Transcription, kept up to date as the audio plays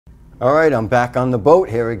All right, I'm back on the boat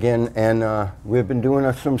here again, and we've been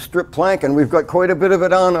doing some strip plank, and we've got quite a bit of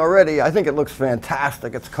it on already. I think it looks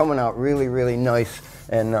fantastic. It's coming out really, really nice,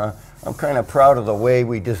 and I'm kind of proud of the way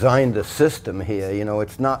we designed the system here. You know,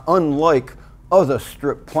 it's not unlike other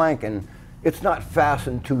strip planking. It's not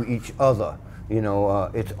fastened to each other. You know,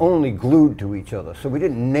 it's only glued to each other. So we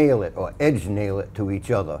didn't nail it or edge nail it to each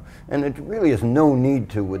other. And it really is no need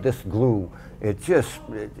to with this glue. It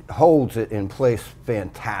holds it in place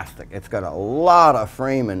fantastic. It's got a lot of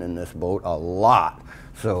framing in this boat, a lot.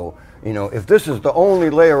 So, you know, if this is the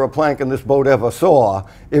only layer of planking this boat ever saw,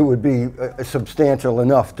 it would be substantial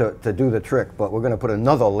enough to do the trick. But we're going to put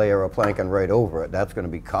another layer of planking right over it. That's going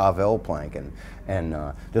to be carvel planking. And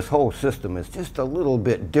this whole system is just a little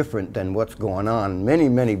bit different than what's going on. Many,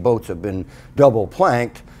 many boats have been double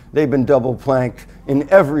planked. They've been double planked in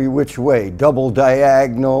every which way, double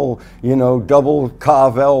diagonal, you know, double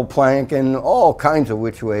carvel planking, all kinds of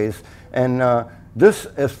which ways. And this,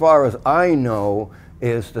 as far as I know,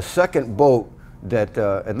 is the second boat that,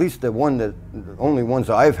 at least the only ones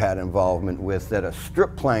I've had involvement with, that are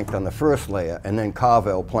strip planked on the first layer and then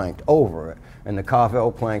carvel planked over it. And the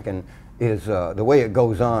carvel planking is, the way it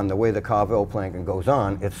goes on, the way the carvel planking goes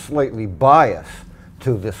on, it's slightly biased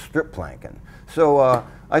to this strip planking. So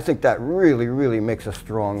I think that really, really makes a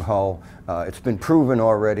strong hull. It's been proven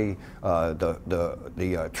already.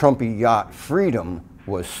 The Trumpy Yacht Freedom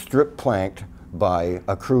was strip planked by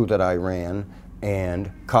a crew that I ran and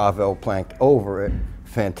carvel planked over it.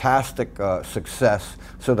 Fantastic success.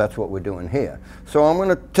 So that's what we're doing here.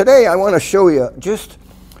 So today I want to show you just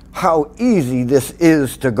how easy this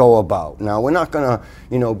is to go about. Now we're not going to,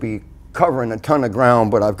 you know, be covering a ton of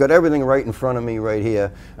ground, but I've got everything right in front of me right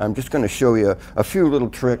here. I'm just going to show you a few little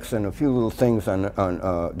tricks and a few little things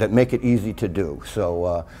that make it easy to do.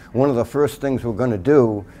 So one of the first things we're going to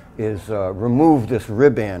do is remove this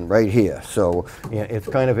ribband right here. So you know, it's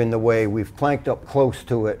kind of in the way. We've planked up close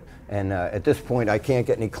to it, and at this point I can't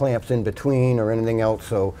get any clamps in between or anything else,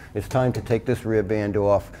 so it's time to take this ribband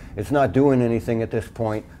off. It's not doing anything at this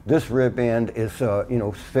point. This ribband is you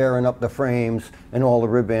know, squaring up the frames and all the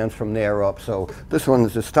ribbands from there up, so this one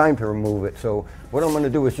is just time to remove it. So what I'm going to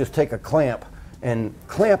do is just take a clamp and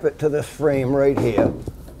clamp it to this frame right here,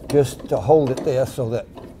 just to hold it there so that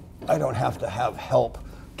I don't have to have help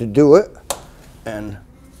to do it. And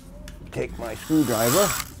take my screwdriver,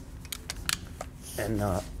 and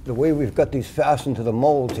the way we've got these fastened to the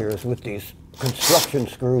molds here is with these construction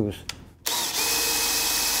screws.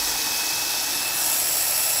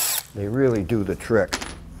 They really do the trick.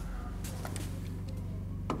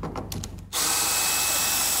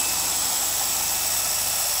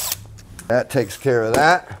 That takes care of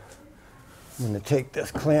that. I'm going to take this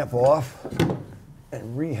clamp off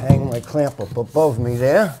and rehang my clamp up above me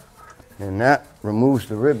there, and that removes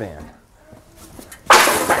the ribband.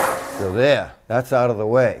 So there, that's out of the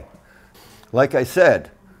way. Like I said,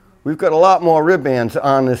 we've got a lot more ribbands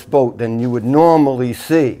on this boat than you would normally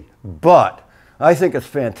see, but I think it's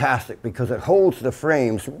fantastic because it holds the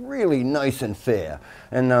frames really nice and fair.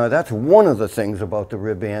 And that's one of the things about the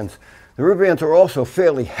ribbands. The ribbands are also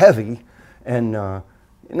fairly heavy, and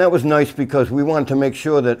that was nice because we wanted to make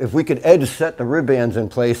sure that if we could edge set the ribbands in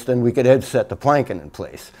place, then we could edge set the planking in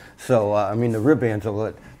place. So, I mean, the ribbands are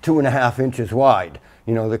like 2.5 inches wide.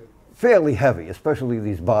 You know, they're fairly heavy, especially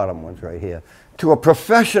these bottom ones right here. To a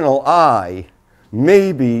professional eye,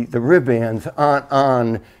 maybe the ribbands aren't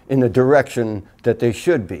on in the direction that they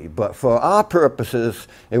should be. But for our purposes,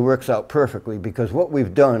 it works out perfectly because what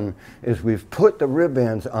we've done is we've put the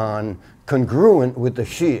ribbands on congruent with the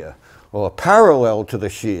shear, or parallel to the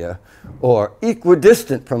shear, or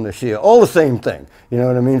equidistant from the shear, all the same thing. You know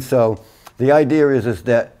what I mean? So the idea is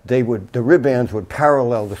that the ribbands would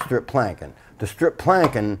parallel the strip planking. The strip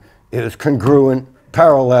planking is congruent,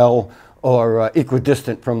 parallel, or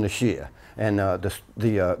equidistant from the shear. And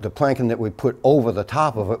the planking that we put over the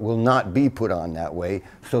top of it will not be put on that way,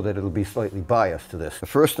 so that it'll be slightly biased to this. The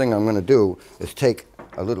first thing I'm going to do is take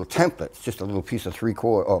a little template, it's just a little piece of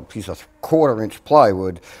 1/4-inch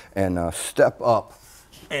plywood, and step up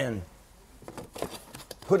and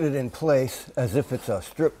put it in place as if it's a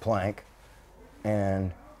strip plank.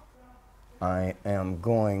 And I am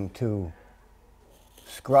going to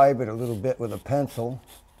scribe it a little bit with a pencil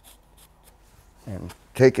and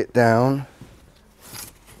take it down.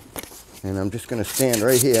 And I'm just going to stand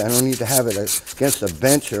right here. I don't need to have it against a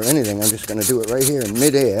bench or anything. I'm just going to do it right here in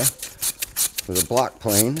midair with a block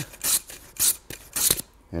plane.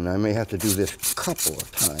 And I may have to do this a couple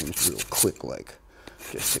of times real quick, like,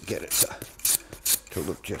 just to get it to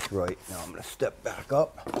look just right. Now I'm going to step back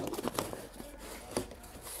up.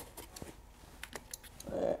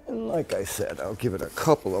 And like I said, I'll give it a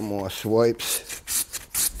couple of more swipes.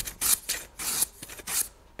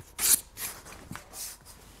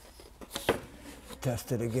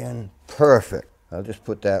 Test it again. Perfect. I'll just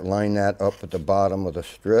line that up at the bottom of the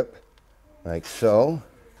strip, like so.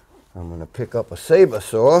 I'm going to pick up a saber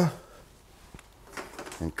saw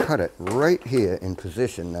and cut it right here in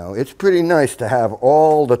position. Now, it's pretty nice to have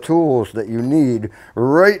all the tools that you need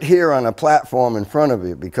right here on a platform in front of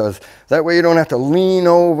you, because that way you don't have to lean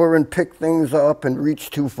over and pick things up and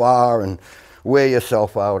reach too far and wear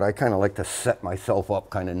yourself out. I kind of like to set myself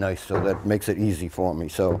up kind of nice, so that makes it easy for me.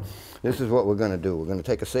 So this is what we're going to do. We're going to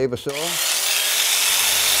take a saber saw.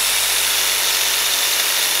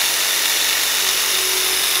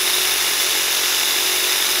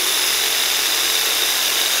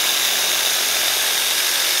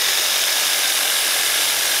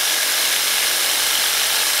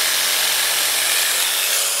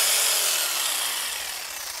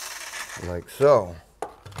 Like so.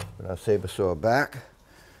 Put our saber saw back,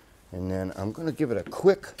 and then I'm going to give it a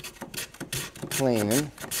quick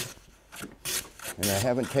planing, and I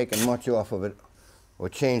haven't taken much off of it or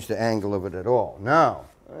changed the angle of it at all. Now,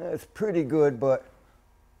 it's pretty good, but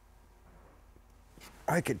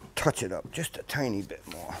I could touch it up just a tiny bit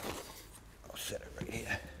more. I'll set it right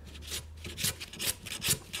here.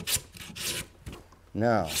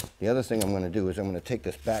 Now, the other thing I'm going to do is I'm going to take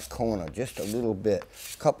this back corner just a little bit,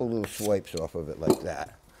 a couple little swipes off of it like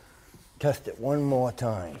that. Test it one more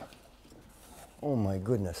time. Oh my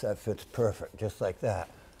goodness, that fits perfect, just like that.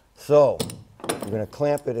 So, I'm going to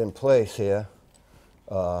clamp it in place here.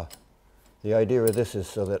 The idea of this is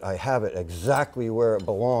so that I have it exactly where it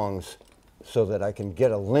belongs, so that I can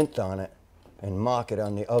get a lint on it and mark it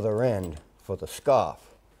on the other end for the scarf.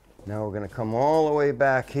 Now we're going to come all the way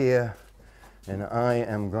back here, and I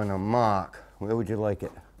am going to mark, where would you like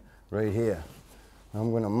it? Right here.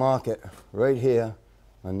 I'm going to mark it right here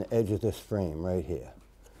on the edge of this frame, right here,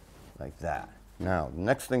 like that. Now, the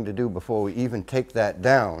next thing to do before we even take that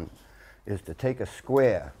down is to take a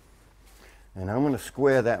square, and I'm going to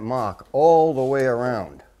square that mark all the way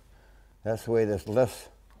around. That's the way there's less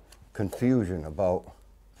confusion about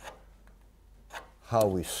how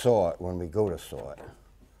we saw it when we go to saw it.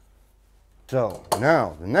 So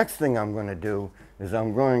now, the next thing I'm going to do is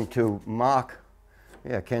I'm going to mark,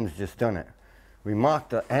 yeah, Ken's just done it. We mark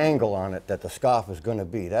the angle on it that the scarf is going to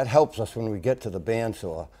be. That helps us when we get to the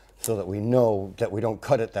bandsaw, so that we know that we don't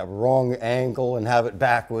cut it that wrong angle and have it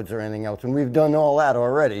backwards or anything else. And we've done all that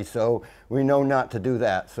already, so we know not to do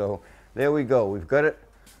that. So there we go. We've got it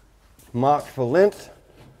marked for length.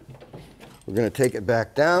 We're going to take it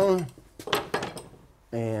back down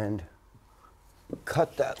and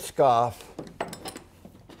cut that scarf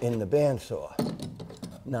in the bandsaw.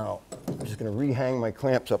 Now, I'm just going to rehang my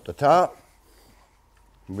clamps up the top.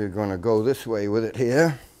 We're going to go this way with it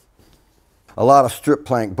here. A lot of strip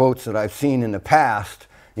plank boats that I've seen in the past,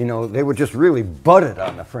 you know, they were just really butted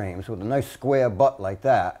on the frames with a nice square butt like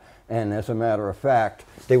that. And as a matter of fact,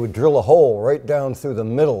 they would drill a hole right down through the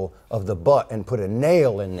middle of the butt and put a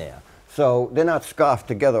nail in there. So they're not scarfed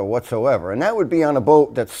together whatsoever. And that would be on a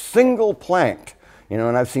boat that's single planked. You know,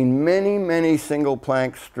 and I've seen many, many single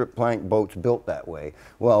plank, strip plank boats built that way.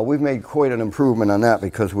 Well, we've made quite an improvement on that,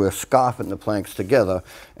 because we're scarfing the planks together.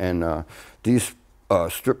 And these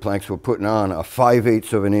strip planks we're putting on are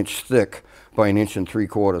 5/8 of an inch thick by 1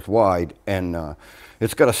 3/4 inches wide. And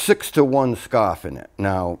it's got a 6-to-1 scarf in it.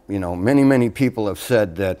 Now, you know, many people have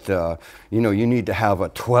said that, you know, you need to have a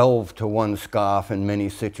 12-to-1 scarf in many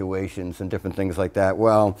situations and different things like that.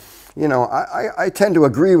 Well, you know, I tend to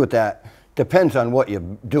agree with that. Depends on what you're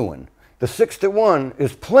doing. The 6-to-1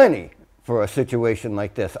 is plenty for a situation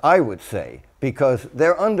like this, I would say, because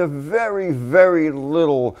they're under very, very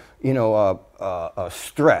little, you know,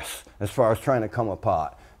 stress as far as trying to come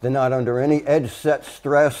apart. They're not under any edge set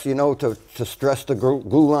stress, you know, to stress the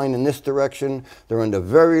glue line in this direction. They're under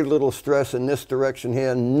very little stress in this direction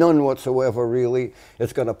here, none whatsoever really.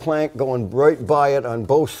 It's got a plank going right by it on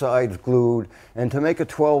both sides glued, and to make a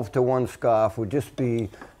 12-to-1 scarf would just be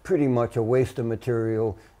pretty much a waste of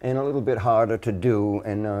material and a little bit harder to do,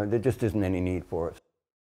 and there just isn't any need for it.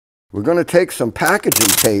 We're going to take some packaging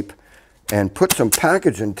tape and put some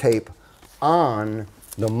packaging tape on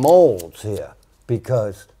the molds here,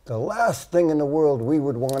 because the last thing in the world we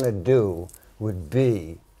would want to do would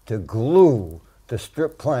be to glue the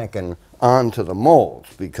strip planking onto the molds,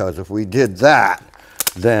 because if we did that,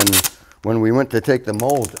 then when we went to take the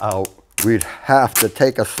molds out, we'd have to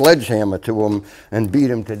take a sledgehammer to them and beat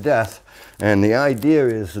them to death. And the idea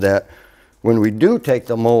is that when we do take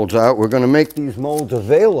the molds out, we're going to make these molds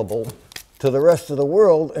available to the rest of the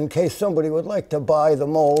world in case somebody would like to buy the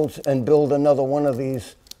molds and build another one of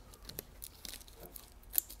these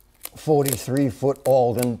 43-foot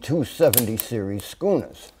Alden 270 series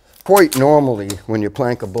schooners. Quite normally, when you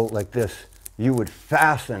plank a boat like this, you would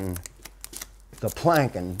fasten the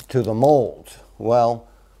planking to the molds. Well,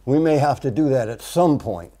 we may have to do that at some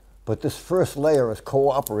point, but this first layer is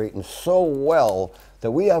cooperating so well that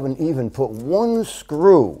we haven't even put one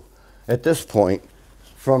screw at this point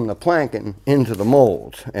from the planking into the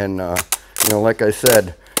molds. And you know, like I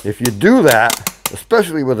said, if you do that,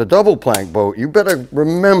 especially with a double plank boat, you better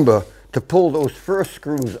remember to pull those first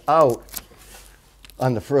screws out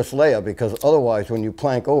on the first layer, because otherwise when you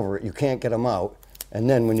plank over it, you can't get them out. And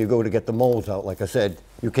then when you go to get the molds out, like I said,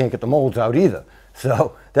 you can't get the molds out either.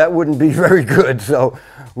 So that wouldn't be very good. So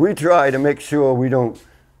we try to make sure we don't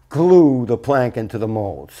glue the plank into the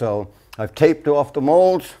mold. So I've taped off the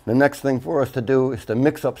molds. The next thing for us to do is to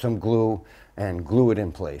mix up some glue and glue it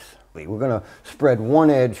in place. We're going to spread one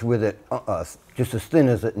edge with it just as thin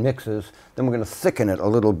as it mixes. Then we're going to thicken it a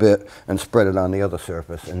little bit and spread it on the other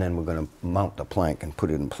surface. And then we're going to mount the plank and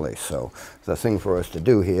put it in place. So the thing for us to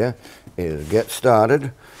do here is get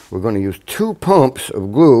started. We're going to use 2 pumps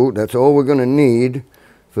of glue. That's all we're going to need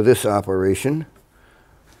for this operation.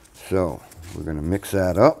 So we're going to mix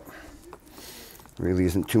that up. Really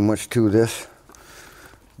isn't too much to this.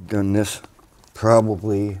 Done this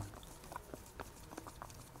probably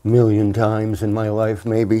a million times in my life,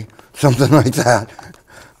 maybe, something like that.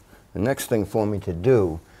 The next thing for me to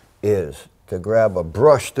do is to grab a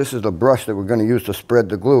brush. This is the brush that we're going to use to spread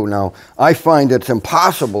the glue. Now, I find it's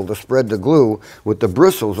impossible to spread the glue with the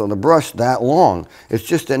bristles on the brush that long. It's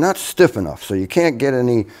just they're not stiff enough, so you can't get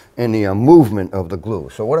any movement of the glue.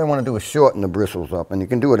 So what I want to do is shorten the bristles up, and you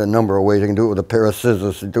can do it a number of ways. You can do it with a pair of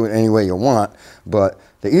scissors, do it any way you want, but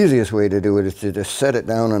the easiest way to do it is to just set it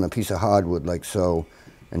down on a piece of hardwood like so,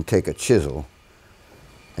 and take a chisel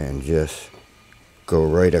and just go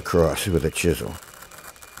right across with a chisel.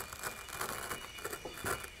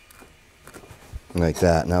 Like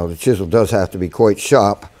that. Now the chisel does have to be quite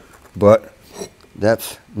sharp, but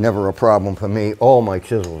that's never a problem for me. All my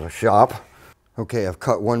chisels are sharp. Okay, I've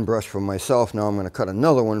cut one brush for myself. Now I'm going to cut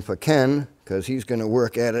another one for Ken, because he's going to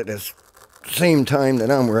work at it at the same time that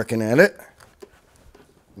I'm working at it.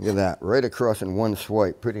 Look at that, right across in one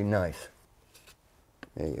swipe. Pretty nice.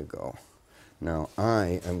 There you go. Now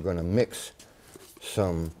I am going to mix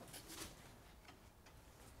some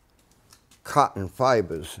cotton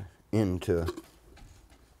fibers into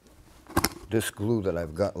this glue that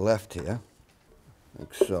I've got left here,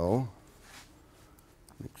 like so.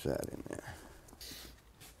 Mix that in there.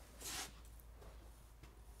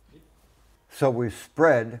 So we've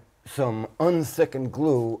spread some unthickened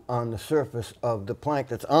glue on the surface of the plank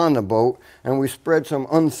that's on the boat, and we spread some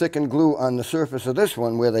unthickened glue on the surface of this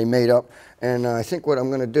one where they made up. And I think what I'm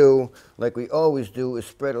going to do, like we always do, is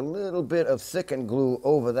spread a little bit of thickened glue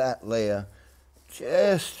over that layer,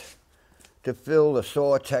 just to fill the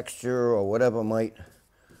saw texture or whatever might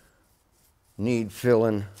need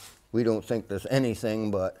filling. We don't think there's anything,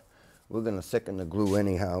 but we're going to thicken the glue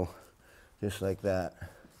anyhow, just like that.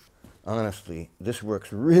 Honestly, this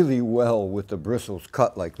works really well with the bristles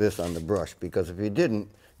cut like this on the brush, because if you didn't,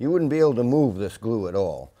 you wouldn't be able to move this glue at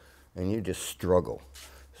all, and you just struggle.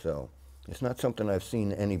 So it's not something I've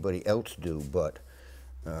seen anybody else do, but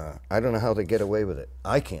I don't know how they get away with it.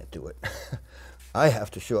 I can't do it. I have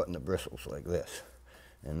to shorten the bristles like this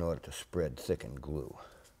in order to spread thickened glue.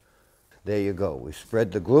 There you go. We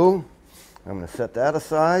spread the glue. I'm going to set that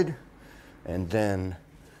aside, and then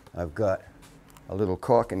I've got a little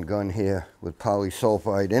caulking gun here with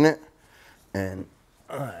polysulfide in it, and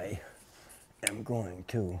I am going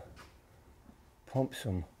to pump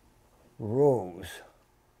some rows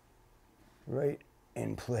right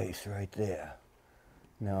in place right there.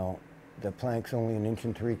 Now the plank's only 1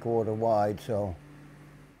 3/4 inches wide, so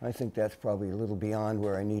I think that's probably a little beyond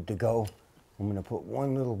where I need to go. I'm going to put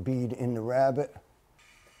one little bead in the rabbet.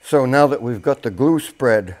 So now that we've got the glue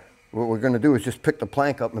spread, what we're going to do is just pick the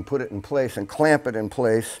plank up and put it in place and clamp it in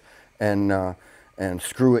place and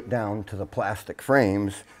screw it down to the plastic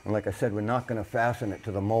frames. And like I said, we're not going to fasten it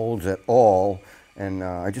to the molds at all. And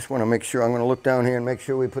I just want to make sure, I'm going to look down here and make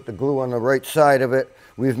sure we put the glue on the right side of it.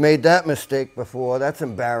 We've made that mistake before. That's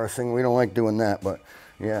embarrassing. We don't like doing that, but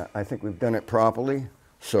yeah, I think we've done it properly.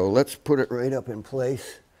 So let's put it right up in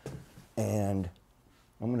place. And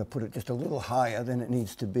I'm going to put it just a little higher than it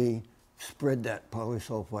needs to be. Spread that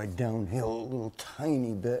polysulfide downhill a little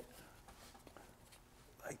tiny bit,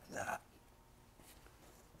 like that.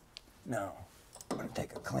 Now, I'm going to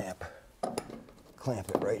take a clamp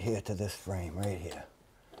it right here to this frame, right here.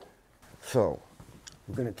 So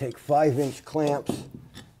we're going to take 5-inch clamps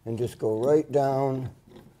and just go right down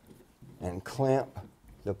and clamp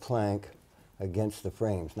the plank against the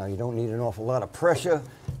frames. Now you don't need an awful lot of pressure,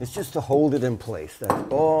 it's just to hold it in place.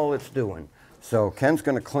 That's all it's doing. So Ken's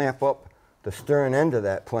going to clamp up the stern end of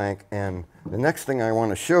that plank, and the next thing I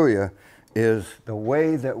want to show you is the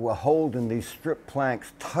way that we're holding these strip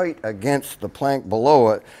planks tight against the plank below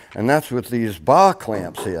it, and that's with these bar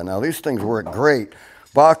clamps here. Now these things work great.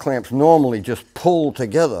 Bar clamps normally just pull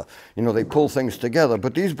together. You know, they pull things together,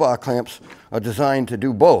 but these bar clamps are designed to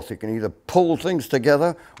do both. You can either pull things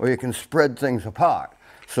together or you can spread things apart.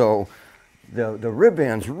 So the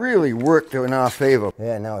ribbands really worked in our favor.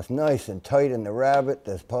 Yeah, now it's nice and tight in the rabbet.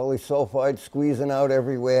 There's polysulfide squeezing out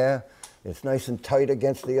everywhere. It's nice and tight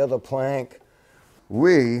against the other plank.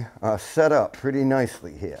 We are set up pretty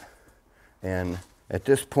nicely here. And at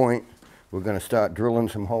this point, we're going to start drilling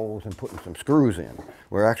some holes and putting some screws in.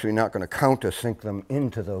 We're actually not going to countersink them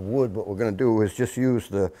into the wood. What we're going to do is just use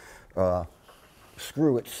the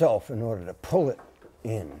screw itself in order to pull it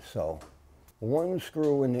in. So one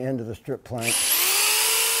screw in the end of the strip plank.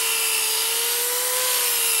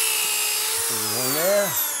 One there.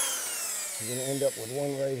 We're going to end up with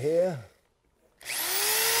one right here.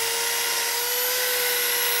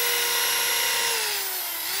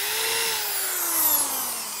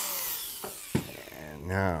 And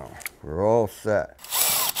now we're all set.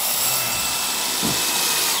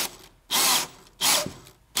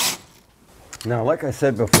 Now, like I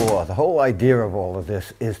said before, the whole idea of all of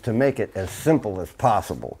this is to make it as simple as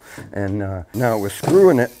possible. And now we're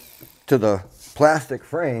screwing it to the plastic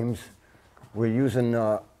frames. We're using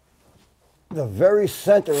the very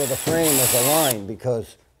center of the frame as a line,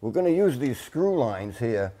 because we're going to use these screw lines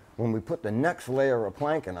here. When we put the next layer of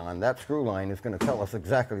planking on, that screw line is going to tell us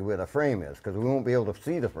exactly where the frame is, because we won't be able to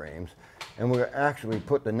see the frames. And we'll actually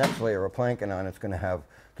put the next layer of planking on, it's going to have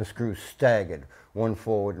the screws staggered, one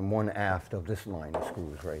forward and one aft of this line of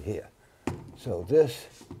screws right here. So this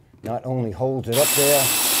not only holds it up there,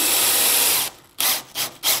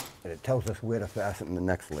 but it tells us where to fasten the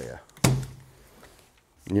next layer.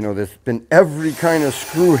 You know, there's been every kind of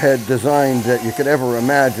screw head designed that you could ever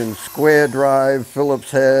imagine. Square drive,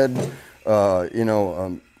 Phillips head,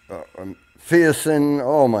 Fearson,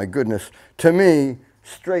 oh my goodness. To me,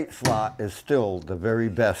 straight slot is still the very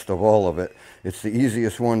best of all of it. It's the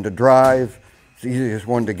easiest one to drive, it's the easiest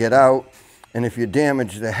one to get out, and if you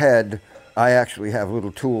damage the head, I actually have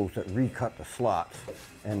little tools that recut the slots.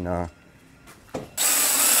 And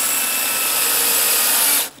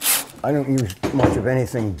I don't use much of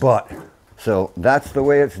anything but. So that's the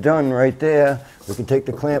way it's done right there. We can take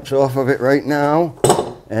the clamps off of it right now,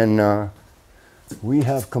 and we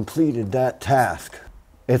have completed that task.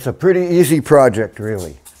 It's a pretty easy project,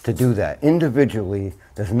 really, to do that. Individually,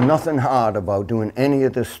 there's nothing hard about doing any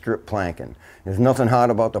of this strip planking. There's nothing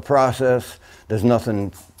hard about the process. There's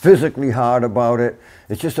nothing physically hard about it.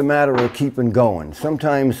 It's just a matter of keeping going.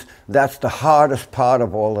 Sometimes that's the hardest part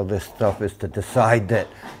of all of this stuff, is to decide that,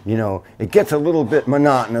 you know, it gets a little bit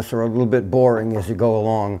monotonous or a little bit boring as you go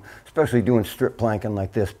along, especially doing strip planking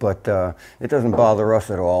like this, but it doesn't bother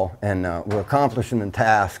us at all, and we're accomplishing a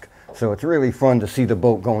task. So it's really fun to see the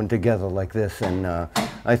boat going together like this, and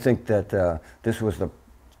I think that this was the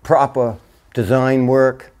proper design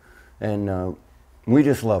work, and we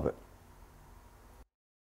just love it.